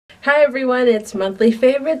Hi everyone, it's monthly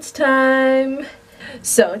favorites time.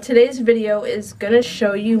 So today's video is gonna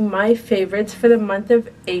show you my favorites for the month of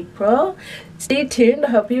April. Stay tuned,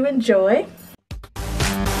 I hope you enjoy.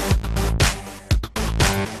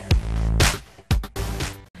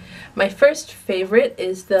 My first favorite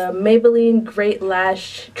is the Maybelline Great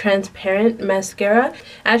Lash Transparent Mascara.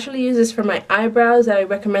 I actually use this for my eyebrows. I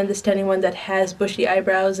recommend this to anyone that has bushy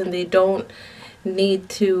eyebrows and they don't need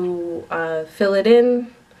to fill it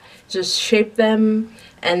in. Just shape them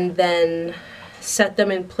and then set them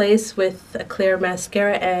in place with a clear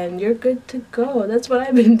mascara and you're good to go. That's what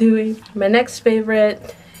I've been doing. My next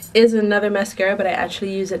favorite is another mascara, but I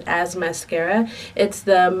actually use it as mascara. It's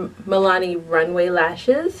the Milani Runway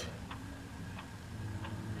Lashes.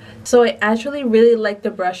 So I actually really like the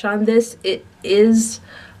brush on this. It is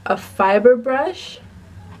a fiber brush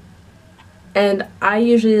and I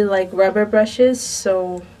usually like rubber brushes,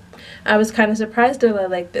 so I was kind of surprised that I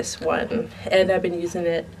like this one, and I've been using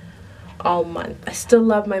it all month. I still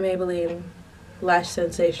love my Maybelline Lash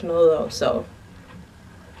Sensational though, so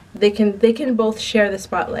they can both share the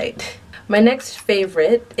spotlight. My next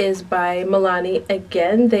favorite is by Milani.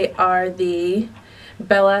 Again, they are the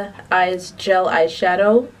Bella Eyes Gel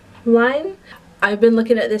Eyeshadow line. I've been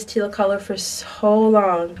looking at this teal color for so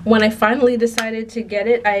long. When I finally decided to get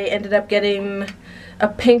it, I ended up getting a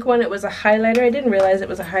pink one. It was a highlighter. I didn't realize it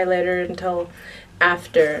was a highlighter until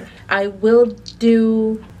after. I will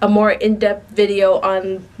do a more in-depth video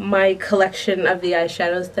on my collection of the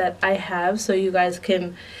eyeshadows that I have so you guys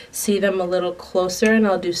can see them a little closer, and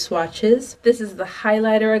I'll do swatches. This is the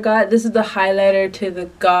highlighter I got. This is the highlighter to the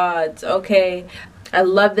gods, okay? I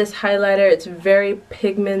love this highlighter. It's very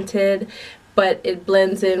pigmented, but it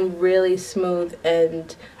blends in really smooth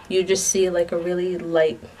and you just see like a really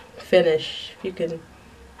light finish. You can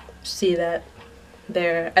see that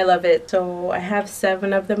there. I love it. So I have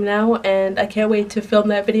 7 of them now and I can't wait to film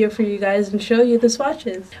that video for you guys and show you the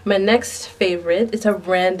swatches. My next favorite, it's a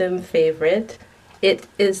random favorite. It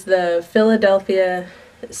is the Philadelphia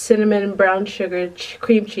Cinnamon Brown Sugar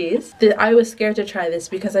Cream Cheese. I was scared to try this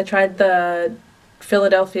because I tried the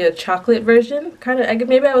Philadelphia chocolate version.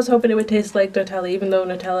 Maybe I was hoping it would taste like Nutella, even though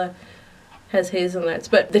Nutella has hazelnuts.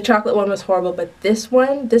 But the chocolate one was horrible. But this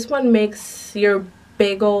one makes your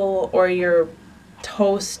bagel or your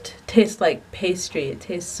toast taste like pastry. It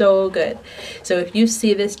tastes so good. So if you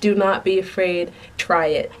see this, do not be afraid. Try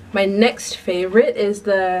it. My next favorite is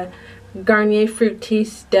the Garnier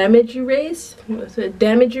Fructis Damage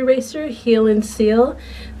Eraser Heal and Seal.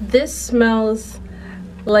 This smells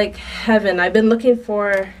like heaven. I've been looking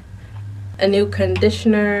for a new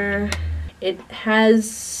conditioner. It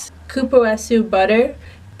has Cupuaçu butter.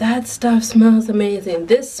 That stuff smells amazing.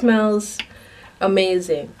 This smells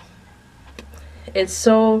amazing. It's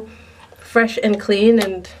so fresh and clean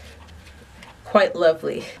and quite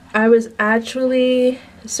lovely. I was actually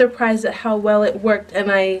surprised at how well it worked,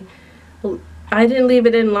 and I didn't leave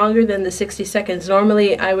it in longer than the 60 seconds.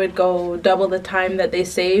 Normally I would go double the time that they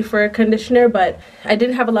say for a conditioner, but I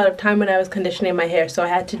didn't have a lot of time when I was conditioning my hair, so I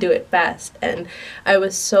had to do it fast. And I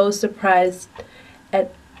was so surprised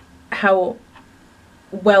at how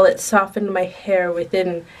well it softened my hair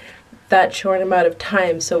within that short amount of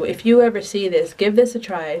time. So if you ever see this, give this a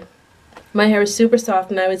try. My hair is super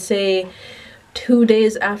soft, and I would say 2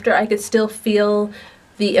 days after I could still feel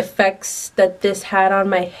the effects that this had on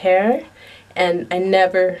my hair, and I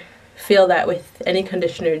never feel that with any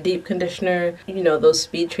conditioner, deep conditioner, you know, those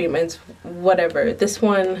speed treatments, whatever. This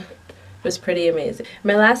one was pretty amazing.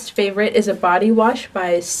 My last favorite is a body wash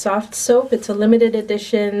by Soft Soap. It's a limited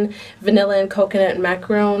edition vanilla and coconut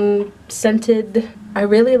macaron scented. I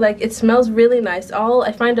really like it. Smells really nice.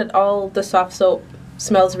 I find that all the Soft Soap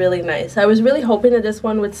smells really nice. I was really hoping that this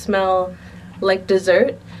one would smell like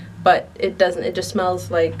dessert, but it doesn't. It just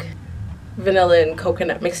smells like vanilla and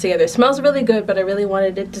coconut mixed together. It smells really good, but I really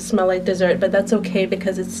wanted it to smell like dessert, but that's okay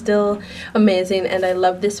because it's still amazing and I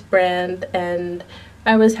love this brand, and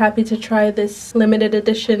I was happy to try this limited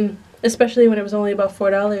edition, especially when it was only about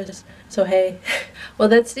 $4. So hey. Well,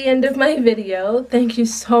 that's the end of my video. Thank you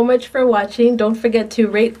so much for watching. Don't forget to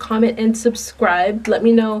rate, comment, and subscribe. Let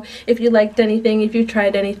me know if you liked anything, if you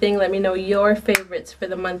tried anything. Let me know your favorites for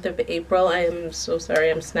the month of April. I am so sorry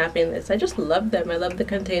I'm snapping this. I just love them. I love the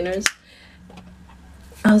containers.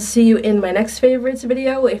 I'll see you in my next favorites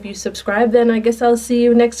video. If you subscribe, then I guess I'll see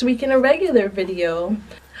you next week in a regular video.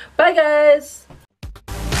 Bye guys!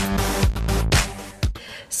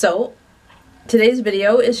 So today's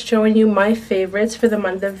video is showing you my favorites for the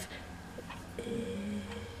month of